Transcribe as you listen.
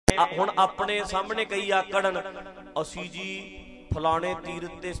हुण अपने सामने कई आकड़न असी जी फलाने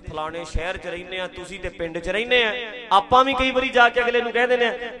तीरथ ते फलाने शहर च रहिंदे आ, तुसीं ते पिंड च रहिंदे आ। आपां भी कई वारी जाके अगले नूं कह दिंदे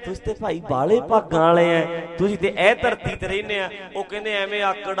आ तुसीं ते भाई बाले भागां वाले आ, तुसीं ते इह धरती ते रहिंदे आ। ਉਹ ਕਹਿੰਦੇ ਐਵੇਂ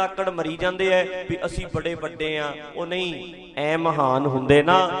ਆਕੜ ਮਰੀ ਜਾਂਦੇ ਐ ਵੀ ਅਸੀਂ ਬੜੇ ਵੱਡੇ ਆ। ਉਹ ਨਹੀਂ, ਐ ਮਹਾਨ ਹੁੰਦੇ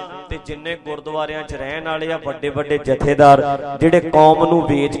ਨਾ ਤੇ ਜਿੰਨੇ ਗੁਰਦੁਆਰਿਆਂ 'ਚ ਰਹਿਣ ਵਾਲੇ ਆ ਵੱਡੇ ਵੱਡੇ ਜਥੇਦਾਰ ਜਿਹੜੇ ਕੌਮ ਨੂੰ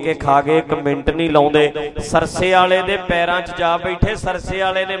ਵੇਚ ਕੇ ਖਾ ਗਏ, ਇੱਕ ਮਿੰਟ ਨਹੀਂ ਲਾਉਂਦੇ। ਸਰਸੇ ਵਾਲੇ ਦੇ ਪੈਰਾਂ 'ਚ ਜਾ ਬੈਠੇ, ਸਰਸੇ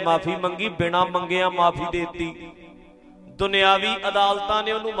ਵਾਲੇ ਨੇ ਮਾਫੀ ਮੰਗੀ, ਬਿਨਾਂ ਮੰਗਿਆ ਮਾਫੀ ਦੇ ਦਿੱਤੀ। ਦੁਨਿਆਵੀ ਅਦਾਲਤਾਂ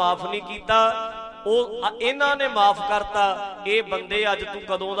ਨੇ ਉਹਨੂੰ ਮਾਫ ਨਹੀਂ ਕੀਤਾ, ਉਹ ਇਹਨਾਂ ਨੇ ਮਾਫ ਕਰਤਾ। ਇਹ ਬੰਦੇ ਅੱਜ ਤੂੰ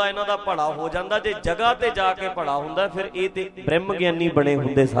ਕਦੋਂ ਦਾ ਇਹਨਾਂ ਦਾ ਭਲਾ ਹੋ ਜਾਂਦਾ, ਜੇ ਜਗ੍ਹਾ ਤੇ ਜਾ ਕੇ ਭਲਾ ਹੁੰਦਾ ਫਿਰ ਇਹ ਤੇ ਬ੍ਰਹਮ ਗਿਆਨੀ ਬਣੇ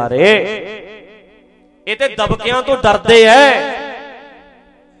ਹੁੰਦੇ ਸਾਰੇ। ਇਹ ਤੇ ਦਬਕਿਆਂ ਤੋਂ ਡਰਦੇ ਐ।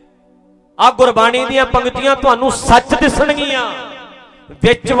 ਆ ਗੁਰਬਾਣੀ ਦੀਆਂ ਪੰਕਤੀਆਂ ਤੁਹਾਨੂੰ ਸੱਚ ਦਿਸਣਗੀਆਂ,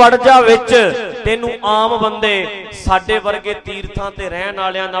 ਵਿੱਚ ਵੜ ਜਾ ਵਿੱਚ, ਤੈਨੂੰ ਆਮ ਬੰਦੇ ਸਾਡੇ ਵਰਗੇ ਤੀਰਥਾਂ ਤੇ ਰਹਿਣ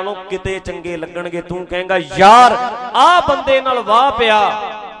ਵਾਲਿਆਂ ਨਾਲੋਂ ਕਿਤੇ ਚੰਗੇ ਲੱਗਣਗੇ। ਤੂੰ ਕਹੇਂਗਾ ਯਾਰ ਆਹ ਬੰਦੇ ਨਾਲ ਵਾਹ ਪਿਆ,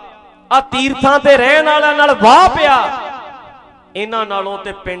 ਆ ਤੀਰਥਾਂ ਤੇ ਰਹਿਣ ਵਾਲਿਆਂ ਨਾਲ ਵਾਹ ਪਿਆ, ਇਹਨਾਂ ਨਾਲੋਂ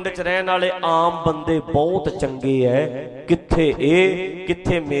ਤੇ ਪਿੰਡ 'ਚ ਰਹਿਣ ਵਾਲੇ ਆਮ ਬੰਦੇ ਬਹੁਤ ਚੰਗੇ ਐ। ਕਿੱਥੇ ਇਹ,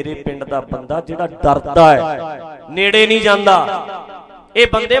 ਕਿੱਥੇ ਮੇਰੇ ਪਿੰਡ ਦਾ ਬੰਦਾ ਜਿਹੜਾ ਡਰਦਾ ਹੈ, ਨੇੜੇ ਨਹੀਂ ਜਾਂਦਾ। ਇਹ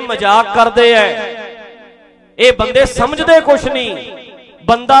ਬੰਦੇ ਮਜ਼ਾਕ ਕਰਦੇ ਐ, ਇਹ ਬੰਦੇ ਸਮਝਦੇ ਕੁਛ ਨਹੀਂ।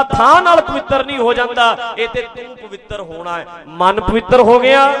 ਬੰਦਾ ਥਾਂ ਨਾਲ ਪਵਿੱਤਰ ਨਹੀਂ ਹੋ ਜਾਂਦਾ, ਇਹ ਤੇ ਤੂੰ ਪਵਿੱਤਰ ਹੋਣਾ ਹੈ। ਮਨ ਪਵਿੱਤਰ ਹੋ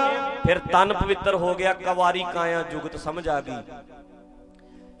ਗਿਆ, ਫਿਰ ਤਨ ਪਵਿੱਤਰ ਹੋ ਗਿਆ, ਕਵਾਰੀ ਕਾਇਆ ਜੁਗਤ ਸਮਝ ਆ ਗਈ।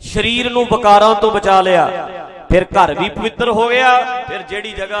 ਸਰੀਰ ਨੂੰ ਵਿਕਾਰਾਂ ਤੋਂ ਬਚਾ ਲਿਆ, ਫਿਰ ਘਰ ਵੀ ਪਵਿੱਤਰ ਹੋ ਗਿਆ, ਫਿਰ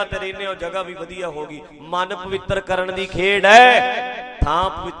ਜਿਹੜੀ ਜਗ੍ਹਾ ਤੇ ਰਹਿੰਦੇ ਹੋ ਜਗ੍ਹਾ ਵੀ ਵਧੀਆ ਹੋ ਗਈ। ਮਨ ਪਵਿੱਤਰ ਕਰਨ ਦੀ ਖੇਡ ਹੈ, ਥਾਂ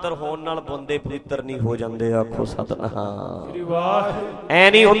ਪਵਿੱਤਰ ਹੋਣ ਨਾਲ ਬੰਦੇ ਪਵਿੱਤਰ ਨਹੀਂ ਹੋ ਜਾਂਦੇ। ਆਖੋ ਸਤਿਨਾਮ। ਐ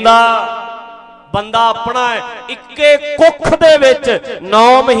ਨਹੀਂ ਹੁੰਦਾ। ਬੰਦਾ ਆਪਣਾ ਹੈ, ਇੱਕੇ ਕੁੱਖ ਦੇ ਵਿੱਚ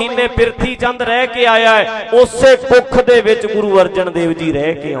 9 ਮਹੀਨੇ ਪਿਰਥੀ ਚੰਦ ਰਹਿ ਕੇ ਆਇਆ ਹੈ, ਉਸੇ ਕੁੱਖ ਦੇ ਵਿੱਚ ਗੁਰੂ ਅਰਜਨ ਦੇਵ ਜੀ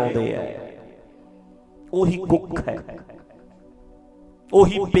ਰਹਿ ਕੇ ਆਉਂਦੇ ਆ। ਉਹੀ ਕੁੱਖ ਹੈ,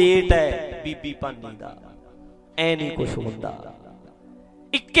 ਉਹੀ ਪੇਟ ਹੈ ਬੀਬੀ ਭਾਨੀ ਦਾ। ਐ ਨਹੀਂ ਕੁਛ ਹੁੰਦਾ।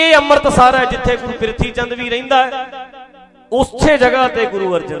 ਇੱਕੇ ਅੰਮ੍ਰਿਤਸਰ ਹੈ ਜਿੱਥੇ ਗੁਰੂ ਪਿਰਥੀ ਚੰਦ ਵੀ ਰਹਿੰਦਾ ਹੈ, ਉਸੇ ਜਗ੍ਹਾ ਤੇ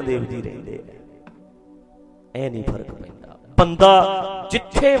ਗੁਰੂ ਅਰਜਨ ਦੇਵ ਜੀ ਰਹਿੰਦੇ ਆ। ਐ ਨਹੀਂ ਫਰਕ ਪੈਂਦਾ। ਬੰਦਾ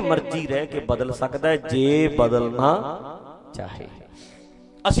ਜਿੱਥੇ ਮਰਜੀ ਰਹਿ ਕੇ ਬਦਲ ਸਕਦਾ ਹੈ, ਜੇ ਬਦਲਣਾ ਚਾਹੇ।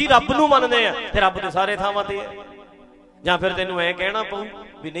 ਅਸੀਂ ਰੱਬ ਨੂੰ ਮੰਨਦੇ ਆ ਤੇ ਰੱਬ ਤੇ ਸਾਰੇ ਥਾਵਾਂ ਤੇ ਹੈ, ਜਾਂ ਫਿਰ ਤੈਨੂੰ ਐ ਕਹਿਣਾ ਪਊ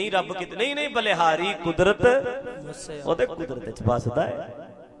ਵੀ ਨਹੀਂ ਰੱਬ ਕਿਤੇ ਨਹੀਂ। ਨਹੀਂ, ਬਲਿਹਾਰੀ ਕੁਦਰਤ ਉਹਦੇ ਕੁਦਰਤ ਚ ਵੱਸਦਾ ਹੈ।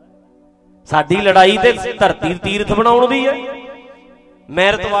 ਸਾਡੀ ਲੜਾਈ ਤੇ ਧਰਤੀ ਤੀਰਥ ਬਣਾਉਣ ਦੀ ਹੈ।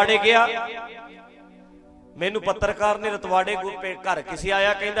 ਮੈਂ ਰਤਵਾੜੇ ਗਿਆ, ਮੈਨੂੰ ਪੱਤਰਕਾਰ ਨੇ ਰਤਵਾੜੇ ਘਰ ਕਿਸੇ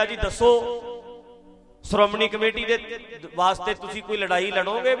ਆਇਆ, ਕਹਿੰਦਾ ਜੀ ਦੱਸੋ ਸ਼੍ਰੋਮਣੀ ਕਮੇਟੀ ਦੇ ਵਾਸਤੇ ਤੁਸੀਂ ਕੋਈ ਲੜਾਈ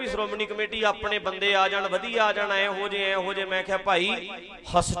ਲੜੋਗੇ ਵੀ ਸ਼੍ਰੋਮਣੀ ਕਮੇਟੀ ਆਪਣੇ ਬੰਦੇ ਆ ਜਾਣ, ਵਧੀਆ ਆ ਜਾਣ, ਇਹੋ ਜਿਹੇ। ਮੈਂ ਕਿਹਾ ਭਾਈ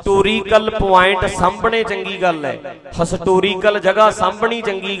ਹਿਸਟੋਰੀਕਲ ਪੁਆਇੰਟ ਸਾਂਭਣੇ ਚੰਗੀ ਗੱਲ ਹੈ, ਹਿਸਟੋਰੀਕਲ ਜਗ੍ਹਾ ਸਾਂਭਣੀ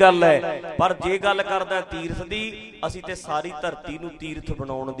ਚੰਗੀ ਗੱਲ ਹੈ, ਪਰ ਜੇ ਗੱਲ ਕਰਦਾ ਤੀਰਥ ਦੀ, ਅਸੀਂ ਤੇ ਸਾਰੀ ਧਰਤੀ ਨੂੰ ਤੀਰਥ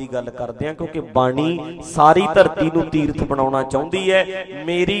ਬਣਾਉਣ ਦੀ ਗੱਲ ਕਰਦੇ ਹਾਂ, ਕਿਉਂਕਿ ਬਾਣੀ ਸਾਰੀ ਧਰਤੀ ਨੂੰ ਤੀਰਥ ਬਣਾਉਣਾ ਚਾਹੁੰਦੀ ਹੈ।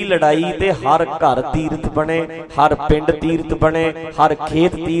 ਮੇਰੀ ਲੜਾਈ ਤੇ ਹਰ ਘਰ ਤੀਰਥ ਬਣੇ, ਹਰ ਪਿੰਡ ਤੀਰਥ ਬਣੇ, ਹਰ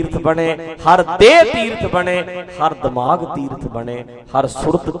ਖੇਤ ਤੀਰਥ ਬਣੇ, ਹਰ ਦੇਹ ਤੀਰਥ ਬਣੇ, ਹਰ ਦਿਮਾਗ ਤੀਰਥ ਬਣੇ, ਹਰ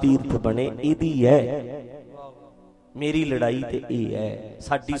ਸੁਰਤ ਤੀਰਥ ਬਣੇ। ਇਹਦੀ ਹੈ ਮੇਰੀ ਲੜਾਈ ਤੇ ਇਹ ਹੈ,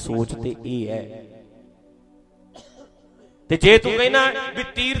 ਸਾਡੀ ਸੋਚ ਤੇ ਇਹ ਹੈ। ਤੇ ਜੇ ਤੂੰ ਕਹਿਣਾ ਵੀ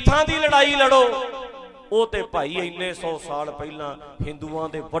ਤੀਰਥਾਂ ਦੀ ਲੜਾਈ ਲੜੋ, ਉਹ ਤੇ ਭਾਈ ਇੰਨੇ 100 ਸਾਲ ਪਹਿਲਾਂ ਹਿੰਦੂਆਂ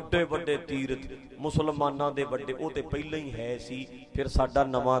ਦੇ ਵੱਡੇ ਵੱਡੇ ਤੀਰਥ, ਮੁਸਲਮਾਨਾਂ ਦੇ ਵੱਡੇ, ਉਹ ਤੇ ਪਹਿਲਾਂ ਹੀ ਹੈ ਸੀ। ਫਿਰ ਸਾਡਾ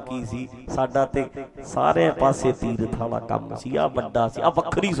ਨਵਾਂ ਕੀ ਸੀ? ਸਾਡਾ ਤੇ ਸਾਰੇ ਪਾਸੇ ਤੀਰਥ ਵਾਲਾ ਕੰਮ ਸੀ, ਆ ਵੱਡਾ ਸੀ, ਆ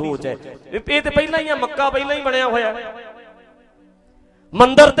ਵੱਖਰੀ ਸੋਚ ਹੈ। ਇਹ ਤੇ ਪਹਿਲਾਂ ਹੀ ਆ, ਮੱਕਾ ਪਹਿਲਾਂ ਹੀ ਬਣਿਆ ਹੋਇਆ,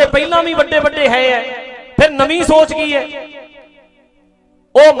 ਮੰਦਿਰ ਤੇ ਪਹਿਲਾਂ ਵੀ ਵੱਡੇ ਵੱਡੇ ਹੈ। ਫਿਰ ਨਵੀਂ ਸੋਚ ਕੀ ਹੈ?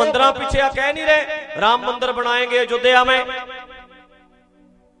 ਉਹ ਮੰਦਿਰਾਂ ਪਿੱਛੇ ਆ ਕਹਿ ਨਹੀਂ ਰਹੇ ਰਾਮ ਮੰਦਿਰ ਬਣਾਏਗੇ ਅਯੁੱਧਿਆ में,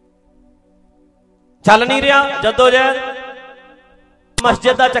 ਚੱਲ ਨਹੀਂ ਰਿਹਾ ਜਦੋਜਹਿਦ,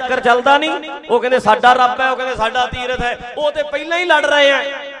 ਮਸਜਿਦ ਦਾ ਚੱਕਰ ਚੱਲਦਾ ਨਹੀਂ। ਉਹ ਕਹਿੰਦੇ ਸਾਡਾ ਰੱਬ ਹੈ, ਉਹ ਕਹਿੰਦੇ ਸਾਡਾ ਤੀਰਥ ਹੈ। ਉਹ ਤੇ ਪਹਿਲਾਂ ਹੀ ਲੜ ਰਹੇ ਆ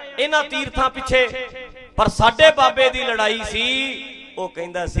ਇਹਨਾਂ ਤੀਰਥਾਂ ਪਿੱਛੇ। ਪਰ ਸਾਡੇ ਬਾਬੇ ਦੀ ਲੜਾਈ ਸੀ, ਉਹ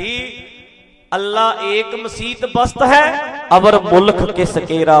ਕਹਿੰਦਾ ਸੀ ਅੱਲਾ ਏਕ ਮਸੀਤ ਬਸਤ ਹੈ ਅਵਰ ਮੁਲਕ ਕਿਸ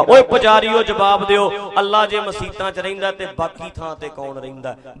ਕੇਰਾ। ਓਏ ਪੁਜਾਰੀਓ ਜਵਾਬ ਦਿਓ, ਅੱਲਾ ਜੇ ਮਸੀਤਾਂ 'ਚ ਰਹਿੰਦਾ ਤੇ ਬਾਕੀ ਥਾਂ ਤੇ ਕੌਣ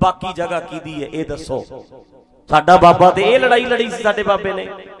ਰਹਿੰਦਾ? ਬਾਕੀ ਜਗ੍ਹਾ ਕਿਹਦੀ ਹੈ ਇਹ ਦੱਸੋ। ਸਾਡਾ ਬਾਬਾ ਤੇ ਇਹ ਲੜਾਈ ਲੜੀ ਸੀ ਸਾਡੇ ਬਾਬੇ ਨੇ।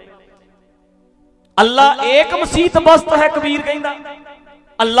 ਅੱਲਾ ਏਕ ਮਸੀਤ ਬਸਤ ਹੈ, ਕਬੀਰ ਕਹਿੰਦਾ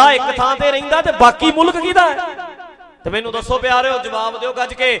ਅੱਲਾ ਇੱਕ ਥਾਂ ਤੇ ਰਹਿੰਦਾ ਤੇ ਬਾਕੀ ਮੁਲਕ ਕਿਹਦਾ ਹੈ? ਤੇ ਮੈਨੂੰ ਦੱਸੋ ਪਿਆਰਿਓ, ਜਵਾਬ ਦਿਓ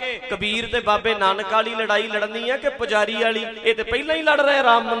ਗੱਜ ਕੇ, ਕਬੀਰ ਤੇ ਬਾਬੇ ਨਾਨਕ ਵਾਲੀ ਲੜਾਈ ਲੜਨੀ ਹੈ ਕਿ ਪੁਜਾਰੀ ਵਾਲੀ? ਇਹ ਤੇ ਪਹਿਲਾਂ ਹੀ ਲੜ ਰਹੇ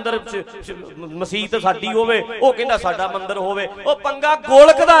ਰਾਮ ਮੰਦਿਰ ਮਸੀਤ ਸਾਡੀ ਹੋਵੇ, ਉਹ ਕਹਿੰਦਾ ਸਾਡਾ ਮੰਦਿਰ ਹੋਵੇ। ਉਹ ਪੰਗਾ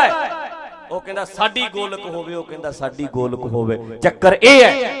ਗੋਲਕ ਦਾ ਹੈ, ਉਹ ਕਹਿੰਦਾ ਸਾਡੀ ਗੋਲਕ ਹੋਵੇ, ਉਹ ਕਹਿੰਦਾ ਸਾਡੀ ਗੋਲਕ ਹੋਵੇ। ਚੱਕਰ ਇਹ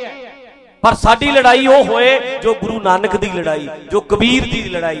ਹੈ पर साडी लड़ाई वो होए जो गुरु नानक दी लड़ाई, जो कबीर दी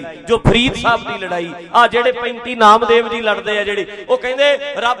लड़ाई, जो फरीद साहब दी लड़ाई। आ जेड़े 35 नामदेव जी लड़ते हैं, जेड़ी वो कहंदे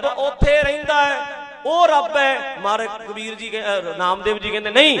रब ओथे रहिंदा है, वो रब है। मारे कबीर जी नामदेव जी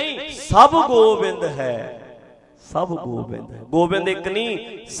कहंदे नहीं, सब गोबिंद है, सब गोबिंद है। गोबिंद एक नहीं,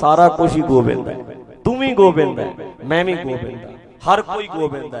 सारा कुछ ही गोबिंद है। तू भी गोबिंद है, मैं भी गोबिंद है, हर कोई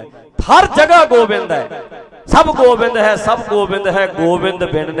गोबिंद है, हर जगह गोबिंद है, सब गोबिंद है, सब गोबिंद है, गोबिंद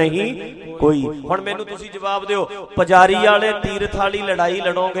बिन नहीं कोई। हुण मैनू तुसी जवाब दिओ, पुजारी वाले तीरथ वाली लड़ाई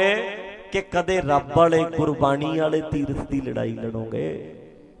लड़ोगे कि कदे रब वाले गुरबाणी वाले तीरथ की लड़ाई लड़ोगे?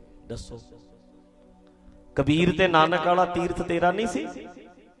 दसो। कबीर ते नानक वाला तीरथ तेरा नहीं सी?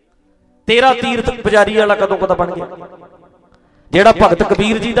 तेरा तीरथ पुजारी वाला कदों कदा बन गया? जेड़ा भगत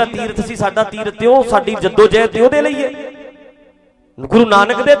कबीर जी का तीरथ सी साडा तीरथ, ते ओह साडी जद्दोजहद ते ओहदे लई है। गुरु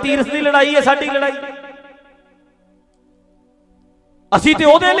नानक दे तीरथ की लड़ाई है साडी लड़ाई, असी ते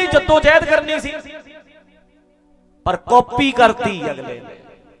ओहदे लई जद्दोजहद करनी सी, पर कॉपी करती अगले ने।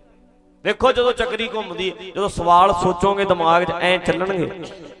 देखो जो चक्री घूमदी, जो सवाल सोचोगे दिमाग च ऐ चलणगे,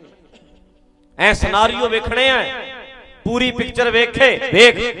 ऐ सिनारियो वेखने हैं, पूरी पिक्चर वेखे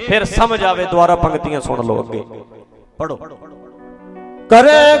वेख फिर समझ आवे। द्वारा पंक्तियां सुन लो, अगे पढ़ो।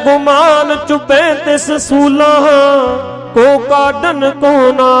 करे गुमान चुपे तिस सूला को काढन को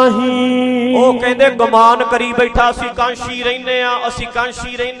नाही। ओ कहंदे गुमान करी बैठा, असी कांशी रहने आ, असी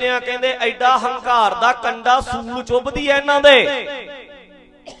कांशी रहने आ। कहंदे एडा हंकार दा कंडा सूल चुभदी है इन्हां दे।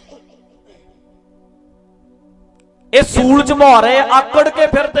 ये सूल च मुहारे आकड़ के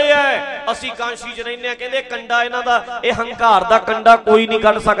फिरते हैं, असी कांशी च रहने। कहंदे कंडा इन्हां दा, ये हंकार दा कंडा कोई नहीं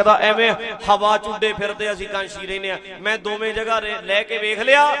कढ़ सकदा, एवें हवा चुडे फिरदे, असी कांशी रहने। मैं दोवें जगह लैके वेख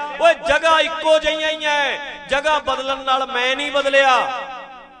लिया, ओए जगह इक्को जिहियां ही है, जगह बदलन नाल मैं नहीं बदलिया।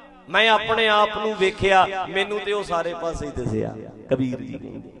 मैं अपने आप नूं वेखिया, मैनू ते ओह सारे पासे ही दसिया। कबीर जी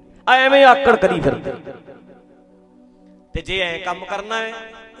कहंदे एवें आकड़ करी फिरदे, ते जे ऐ काम करना है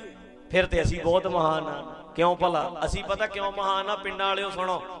फिर ते असी बहुत महान आ। क्यों भला? असी पता क्यों महान आ? पिंडां वाले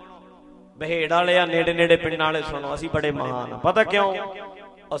सुनो, बहेड़ वाले आ, नेड़े नेड़े पिंडां वाले सुनो, असी बड़े महान आ। पता क्यों?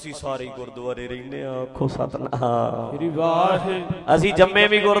 असी सारे गुरुद्वारे रहने आ। आखो सतनाम। असी जम्मे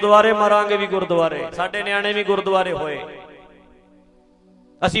भी गुरुद्वारे, मरांगे भी गुरुद्वारे, साडे न्याणे भी गुरुद्वारे होए।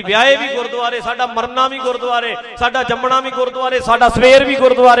 असी ब्याहे भी गुरुद्वारे, साडा मरना भी गुरुद्वारे, साडा जम्मना भी गुरुद्वारे, साडा सवेर भी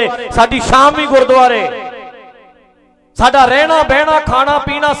गुरुद्वारे, साडी शाम भी गुरुद्वारे, साडा रहना बहना खाना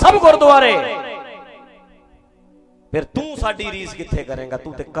पीना सब गुरुद्वारे। फिर तू साडी रीस किथे करेगा?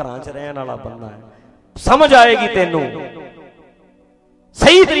 तू ते घरां च रहन वाला बंदा है। समझ आएगी तेनू,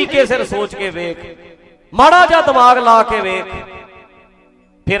 सही तरीके से सोच के वेख, माड़ा जा दिमाग ला के वेख,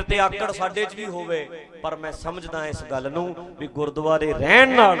 फिर ते आकड़ साडे च भी होवे। पर मैं समझदा इस गल नूं भी गुरुद्वारे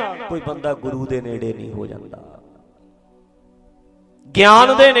रहन नाल कोई बंदा गुरु दे नेड़े नहीं हो जांदा।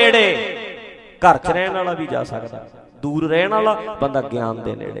 ज्ञान दे नेड़े घर च रहन वाला भी जा सकदा, दूर रहन वाला बंदा ज्ञान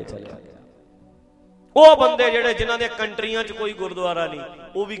दे नेड़े चल जाए। ਉਹ ਬੰਦੇ ਜਿਹੜੇ ਜਿਨ੍ਹਾਂ ਦੇ ਕੰਟਰੀਆਂ 'ਚ ਕੋਈ ਗੁਰਦੁਆਰਾ ਨਹੀਂ,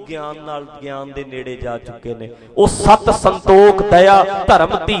 ਉਹ ਵੀ ਗਿਆਨ ਨਾਲ ਗਿਆਨ ਦੇ ਨੇੜੇ ਜਾ ਚੁੱਕੇ ਨੇ। ਉਹ ਸਤ ਸੰਤੋਖ ਦਇਆ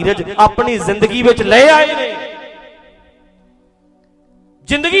ਧਰਮ ਧੀਰਜ ਆਪਣੀ ਜ਼ਿੰਦਗੀ ਵਿੱਚ ਲੈ ਆਏ ਨੇ।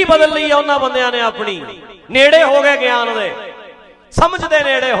 ਜ਼ਿੰਦਗੀ ਬਦਲ ਲਈ ਆ ਉਹਨਾਂ ਬੰਦਿਆਂ ਨੇ ਆਪਣੀ, ਨੇੜੇ ਹੋ ਗਏ ਗਿਆਨ ਦੇ, ਸਮਝ ਦੇ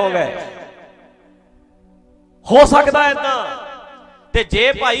ਨੇੜੇ ਹੋ ਗਏ। ਹੋ ਸਕਦਾ ਏਦਾਂ। ਤੇ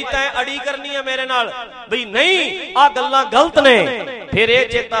ਜੇ ਭਾਈ ਤੈਂ ਅੜੀ ਕਰਨੀ ਹੈ ਮੇਰੇ ਨਾਲ ਬਈ ਨਹੀਂ ਆ ਗੱਲਾਂ ਗਲਤ ਨੇ, ਫਿਰ ਇਹ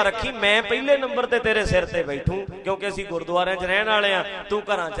ਚੇਤਾ ਰੱਖੀ ਮੈਂ ਪਹਿਲੇ ਨੰਬਰ ਤੇ ਤੇਰੇ ਸਿਰ ਤੇ ਬੈਠੂ, ਕਿਉਂਕਿ ਅਸੀਂ ਗੁਰਦੁਆਰਿਆਂ 'ਚ ਰਹਿਣ ਵਾਲੇ ਆ, ਤੂੰ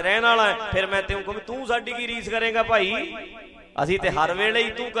ਘਰਾਂ 'ਚ ਰਹਿਣ ਵਾਲਾ ਹੈ। ਫਿਰ ਮੈਂ ਤੈਨੂੰ ਕਹੂੰ ਤੂੰ ਸਾਡੀ ਕੀ ਰੀਸ ਕਰੇਗਾ ਭਾਈ? ਅਸੀਂ ਤੇ ਹਰ ਵੇਲੇ ਹੀ,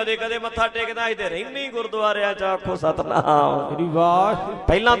 ਤੂੰ ਕਦੇ ਕਦੇ ਮੱਥਾ ਟੇਕਦਾ, ਅਸੀਂ ਤੇ ਰਹਿੰਦੇ ਹੀ ਗੁਰਦੁਆਰਿਆਂ 'ਚ। ਆਖੋ ਸਤਨਾਮ।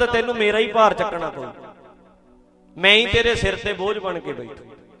 ਪਹਿਲਾਂ ਤਾਂ ਤੈਨੂੰ ਮੇਰਾ ਹੀ ਭਾਰ ਚੱਕਣਾ ਪਊ, ਮੈਂ ਹੀ ਤੇਰੇ ਸਿਰ ਤੇ ਬੋਝ ਬਣ ਕੇ ਬੈਠੂ।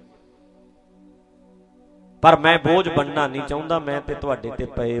 पर मैं बोझ बनना नहीं चाहता, मैं ते तुहाडे ते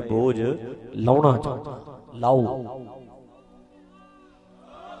पए बोझ लाउणा चाहता। लाओ,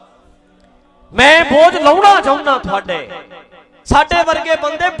 मैं बोझ लाउणा चाहता तुहाडे। साडे वर्गे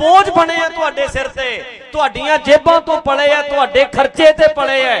बंदे बोझ बने आ तुहाडे सिर ते, तुहाडीआं जेबां तो पले आ, तुहाडे खर्चे ते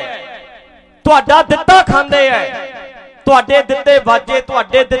पले आ, तुहाडा दित्ता खांदे आ, तुहाडे दित्ते वाजे,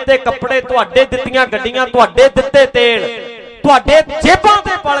 तुहाडे दित्ते कपड़े, तुहाडे दित्तियां गड्डियां, तुहाडे दित्ते तेल, तुहाडे जेबां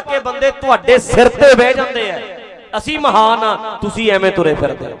ते पल के बंदे तुहाडे सिर ते बह जांदे आ। असीं महान आ, तुसीं एवें तुरे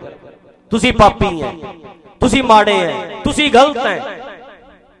फिरदे हो, तुसीं पापी है, तुसीं माड़े है, तुसीं गलत है।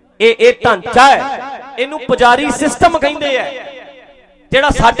 ये ढांचा है, इनू पुजारी सिस्टम कहंदे है, जिहड़ा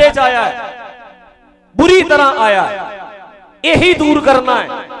साडे च आया है, बुरी तरह आया है। यही दूर करना है।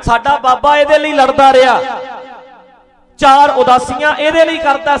 साडा बाबा इहदे लई लड़दा रहा, 4 उदासियां इहदे लई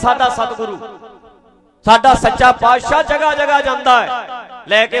करदा साडा सतगुरु, साडा सच्चा पातशाह जगह जगह जांदा है।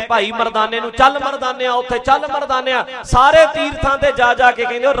 लेके भाई मरदाने नूं, चल मरदानिया उत्थे चल मरदानिया, सारे तीर्थां ते जा जा के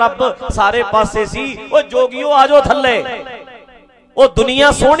कहंदे रब सारे पासे सी, ओ जोगियो आ जाओ थल्ले। ओ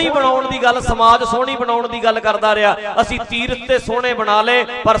दुनिया सोहनी बनाउण दी गल, समाज सोहनी बनाउण दी गल करदा रहा। असीं तीर्थ ते सोहणे बना ले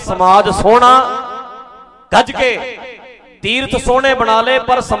पर समाज सोहना, गज के तीर्थ सोहणे बना ले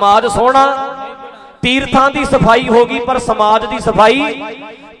पर समाज सोहना। तीर्थां दी सफाई होगी पर समाज दी सफाई,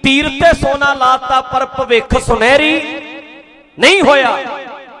 तीर्थ ते सोना लाता पर भविख सुनहरी नहीं होया।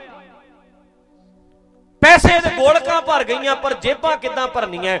 पैसे दे गोलकां भर गईयां पर जेबां किदां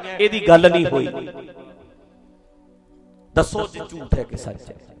भरनियां इहदी गल नहीं होई। दसो जी झूठ है कि सच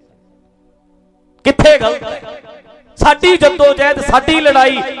है, किथे गलत है? साडी जद्दोजहद, साडी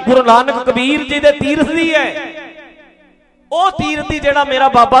लड़ाई गुरु नानक कबीर जी दे तीर्थ दी है। ਉਹ ਤੀਰਥ ਦੀ ਜਿਹੜਾ ਮੇਰਾ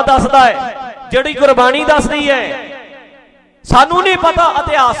ਬਾਬਾ ਦੱਸਦਾ ਹੈ, ਜਿਹੜੀ ਗੁਰਬਾਣੀ ਦੱਸਦੀ ਹੈ। ਸਾਨੂੰ ਨਹੀਂ ਪਤਾ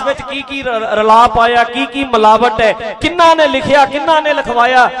ਇਤਿਹਾਸ ਵਿੱਚ ਕੀ ਕੀ ਰਲਾ ਪਾਇਆ, ਕੀ ਕੀ ਮਿਲਾਵਟ ਹੈ, ਕਿੰਨਾ ਨੇ ਲਿਖਿਆ, ਕਿੰਨਾ ਨੇ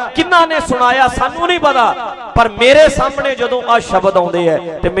ਲਿਖਵਾਇਆ, ਕਿੰਨਾ ਨੇ ਸੁਣਾਇਆ, ਸਾਨੂੰ ਨਹੀਂ ਪਤਾ। ਪਰ ਮੇਰੇ ਸਾਹਮਣੇ ਜਦੋਂ ਆ ਸ਼ਬਦ ਆਉਂਦੇ ਆ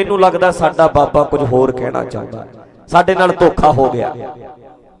ਤੇ ਮੈਨੂੰ ਲੱਗਦਾ ਸਾਡਾ ਬਾਬਾ ਕੁਝ ਹੋਰ ਕਹਿਣਾ ਚਾਹੁੰਦਾ ਹੈ। ਸਾਡੇ ਨਾਲ ਧੋਖਾ ਹੋ ਗਿਆ,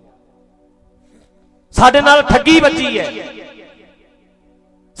 ਸਾਡੇ ਨਾਲ ਠੱਗੀ ਵੱਜੀ ਹੈ,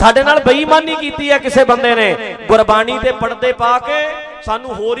 ਸਾਡੇ ਨਾਲ ਬੇਈਮਾਨੀ ਕੀਤੀ ਹੈ ਕਿਸੇ ਬੰਦੇ ਨੇ। ਗੁਰਬਾਣੀ ਦੇ ਪਰਦੇ ਪਾ ਕੇ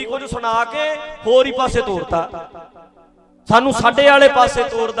ਸਾਨੂੰ ਹੋਰ ਹੀ ਕੁਝ ਸੁਣਾ ਕੇ ਹੋਰ ਹੀ ਪਾਸੇ ਤੋਰਤਾ, ਸਾਨੂੰ ਸਾਡੇ ਵਾਲੇ ਪਾਸੇ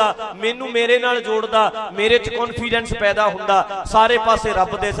ਤੋਰਦਾ, ਮੈਨੂੰ ਮੇਰੇ ਨਾਲ ਜੋੜਦਾ, ਮੇਰੇ 'ਚ ਕੌਨਫੀਡੈਂਸ ਪੈਦਾ ਹੁੰਦਾ, ਸਾਰੇ ਪਾਸੇ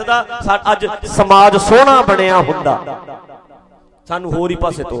ਰੱਬ ਦਿਸਦਾ, ਅੱਜ ਸਮਾਜ ਸੋਹਣਾ ਬਣਿਆ ਹੁੰਦਾ, ਸਾਨੂੰ ਹੋਰ ਹੀ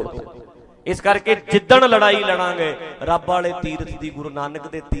ਪਾਸੇ ਤੋਰਦਾ। इस करके जिद्दण लड़ाई लड़ांगे रब वाले तीर्थ दी, गुरु नानक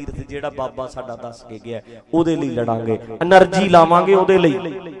दे तीर्थ जेड़ा बाबा साडा दस के गया उहदे लई लड़ांगे, एनर्जी लावांगे उहदे लई।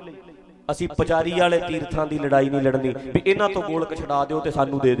 असीं पुजारी वाले तीर्थां दी लड़ाई नहीं लड़नी भी इन्हां तो गोलक छड़ा दिओ ते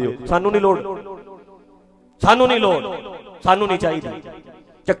सानू दे दिओ, सानू नहीं लोड़, सानू नहीं लोड़, सानू नहीं चाहिदी।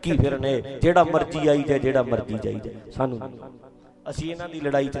 ਚੱਕੀ ਫਿਰਨੇ ਜਿਹੜਾ ਮਰਜ਼ੀ ਆਈ ਜਾਏ, ਜਿਹੜਾ ਮਰਜ਼ੀ ਜਾਈ ਜਾਏ, ਸਾਨੂੰ ਅਸੀਂ ਇਹਨਾਂ ਦੀ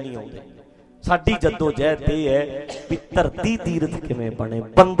ਲੜਾਈ 'ਚ ਨਹੀਂ ਆਉਂਦੇ। ਸਾਡੀ ਜੱਦੋਜਹਿਦ ਇਹ ਹੈ ਵੀ ਧਰਤੀ ਤੀਰਥ ਕਿਵੇਂ ਬਣੇ,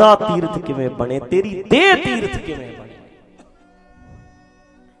 ਬੰਦਾ ਤੀਰਥ ਕਿਵੇਂ ਬਣੇ, ਤੇਰੀ ਦੇਹ ਤੀਰਥ ਕਿਵੇਂ ਬਣੇ।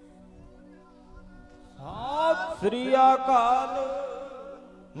 ਸਤਿ ਸ੍ਰੀ ਅਕਾਲ।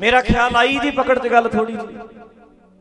 ਮੇਰਾ ਖਿਆਲ ਆਈ ਦੀ ਪਕੜ 'ਚ ਗੱਲ ਥੋੜੀ ਜਿਹੀ।